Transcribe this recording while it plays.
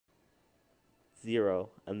0,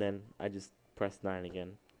 and then I just pressed 9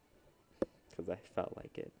 again because I felt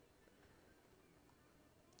like it.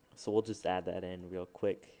 So we'll just add that in real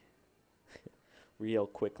quick. Real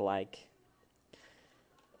quick like.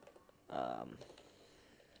 Um,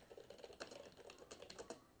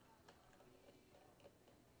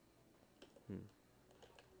 hmm.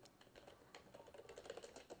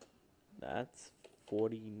 That's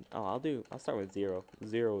 40. Oh, I'll start with 0.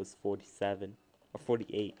 0 is 47 or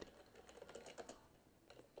 48.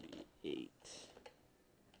 8.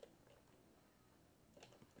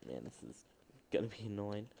 Man, this is gonna be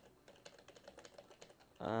annoying.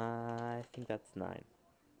 I think that's 9.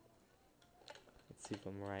 Let's see if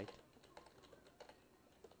I'm right.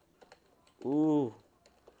 Ooh.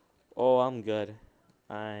 Oh, I'm good.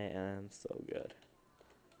 I am so good.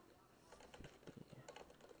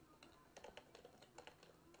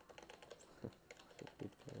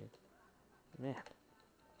 Man,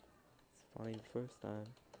 it's funny the first time.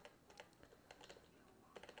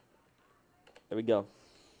 There we go.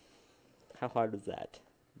 How hard was that?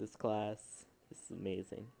 This class is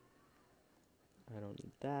amazing. I don't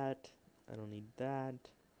need that. I don't need that.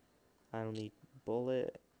 I don't need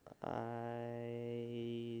bullet.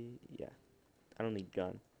 Yeah. I don't need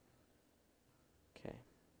gun. Okay.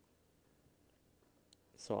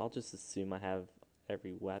 So I'll just assume I have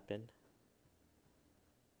every weapon,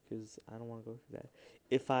 because I don't want to go through that.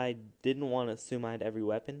 If I didn't want to assume I had every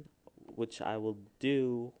weapon, which I will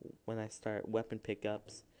do when I start weapon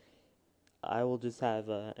pickups, I will just have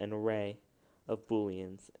an array of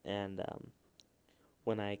booleans, and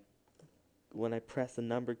when I press the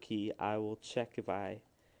number key, I will check if I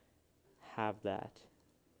have that.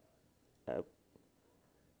 Uh,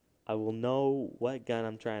 I will know what gun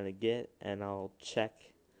I'm trying to get, and I'll check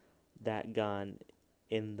that gun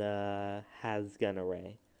in the has gun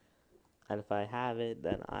array. And if I have it,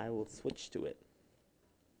 then I will switch to it.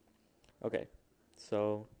 Okay,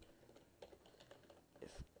 so if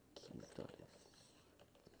keys dot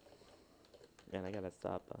if, man, I gotta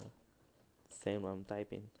stop saying what I'm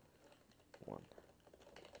typing. One.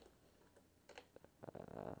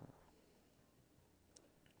 Uh,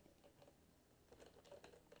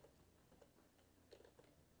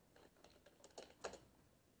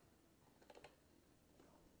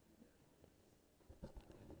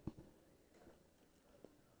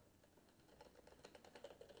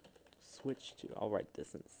 Switch to. I'll write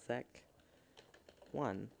this in a sec.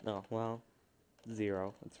 1. No, well,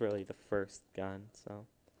 0. It's really the first gun, so.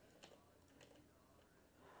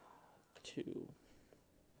 2.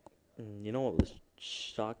 You know what, with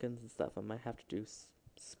shotguns and stuff, I might have to do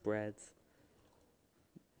spreads.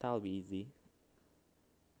 That'll be easy.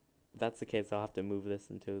 If that's the case, I'll have to move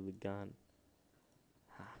this into the gun.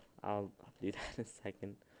 I'll do that in a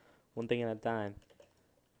second. One thing at a time.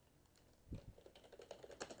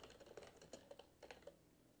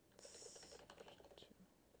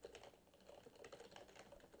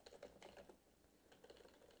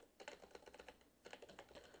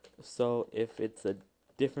 So if it's a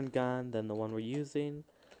different gun than the one we're using,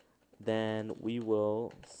 then we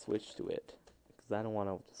will switch to it, because I don't want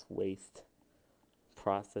to just waste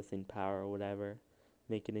processing power or whatever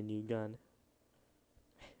making a new gun.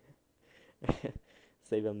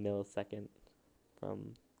 Save a millisecond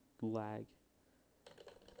from lag.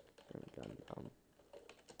 Gun.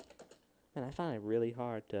 Man, I find it really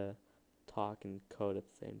hard to talk and code at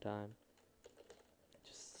the same time.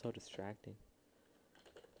 Just so distracting.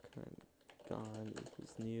 Gun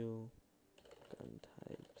equals new. Gun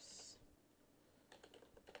types.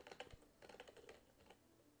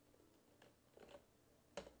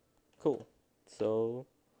 Cool. So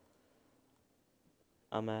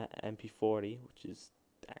I'm at MP40, which is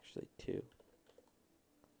actually 2.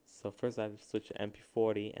 So first I have to switch to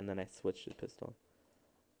MP40, and then I switch to pistol.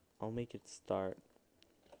 I'll make it start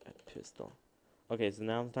at pistol. Okay, so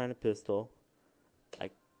now I'm starting a pistol. I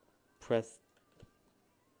press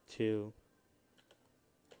 2.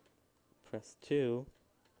 Press 2.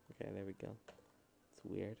 Okay, there we go. It's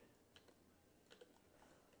weird.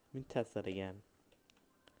 Let me test that again.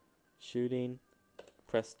 Shooting.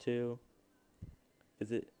 Press 2.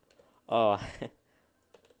 Is it? Oh, I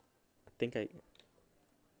think I.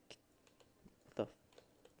 What the?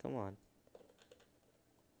 Come on.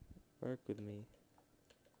 Work with me.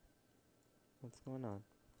 What's going on?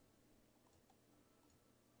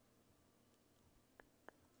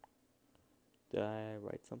 Did I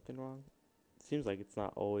write something wrong? It seems like it's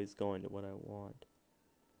not always going to what I want.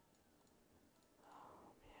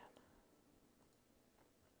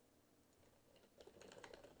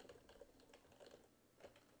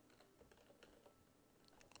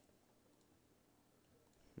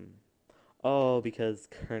 Oh, because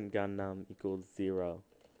current gun equals 0.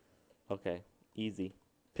 Okay, easy.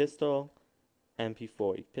 Pistol,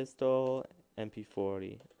 MP40. Pistol,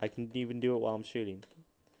 MP40. I can even do it while I'm shooting.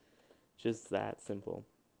 Just that simple.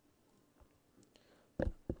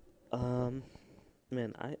 Um,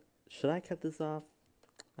 man, should I cut this off?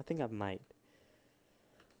 I think I might,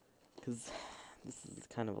 because this is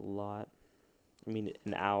kind of a lot. I mean,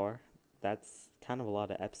 an hour. That's kind of a lot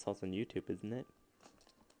of episodes on YouTube, isn't it?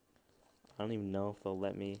 I don't even know if they'll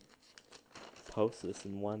let me post this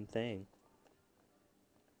in one thing.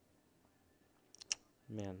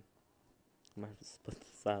 Man, I might have to split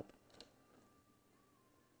this up.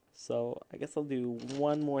 So, I guess I'll do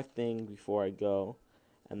one more thing before I go,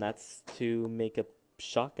 and that's to make a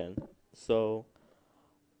shotgun. So,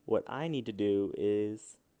 what I need to do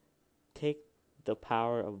is take the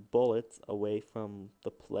power of bullets away from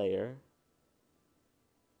the player.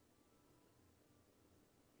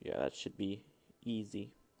 Yeah, that should be easy.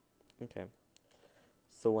 Okay.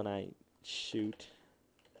 So when I shoot,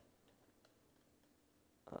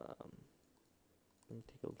 let me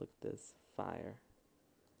take a look at this. Fire.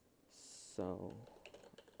 So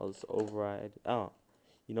I'll just override. Oh,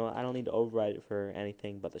 you know what? I don't need to override it for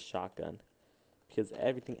anything but the shotgun, because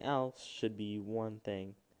everything else should be one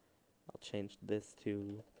thing. I'll change this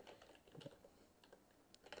to,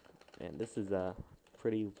 and this is a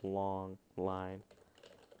pretty long line.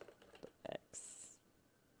 X.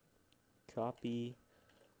 Copy.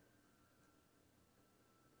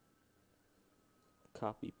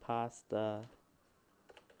 Copy pasta.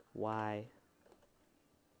 Y.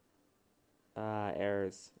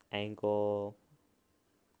 Errors. Angle.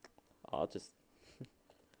 I'll just,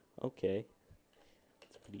 okay.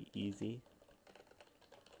 It's pretty easy.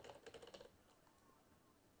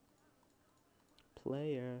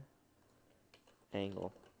 Player.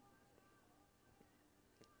 Angle.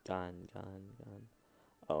 Gun.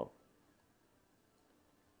 Oh.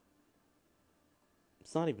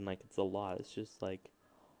 It's not even like it's a lot. It's just like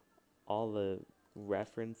all the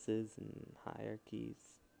references and hierarchies.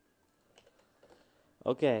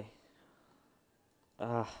 Okay.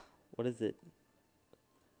 What is it?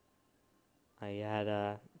 I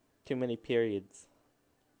had too many periods.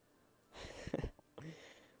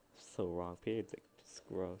 So wrong. Periods are just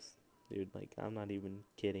gross. Dude, like I'm not even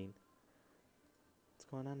kidding. What's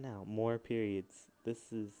going on now? More periods.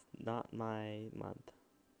 This is not my month.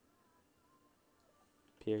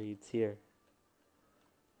 Periods here.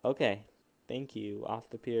 Okay. Thank you. Off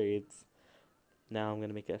the periods. Now I'm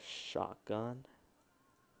gonna make a shotgun.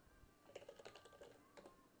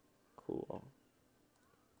 Cool.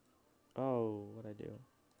 Oh, what'd I do?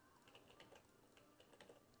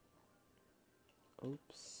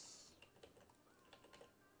 Oops.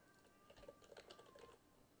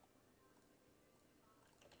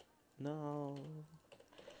 No.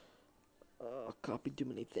 Oh, copied too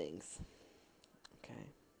many things. Okay.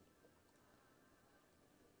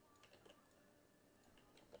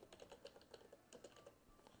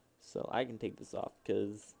 So I can take this off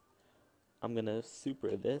because I'm gonna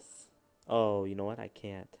super this. Oh, you know what? I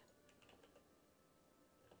can't.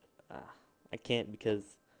 I can't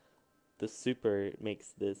because the super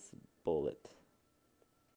makes this bullet.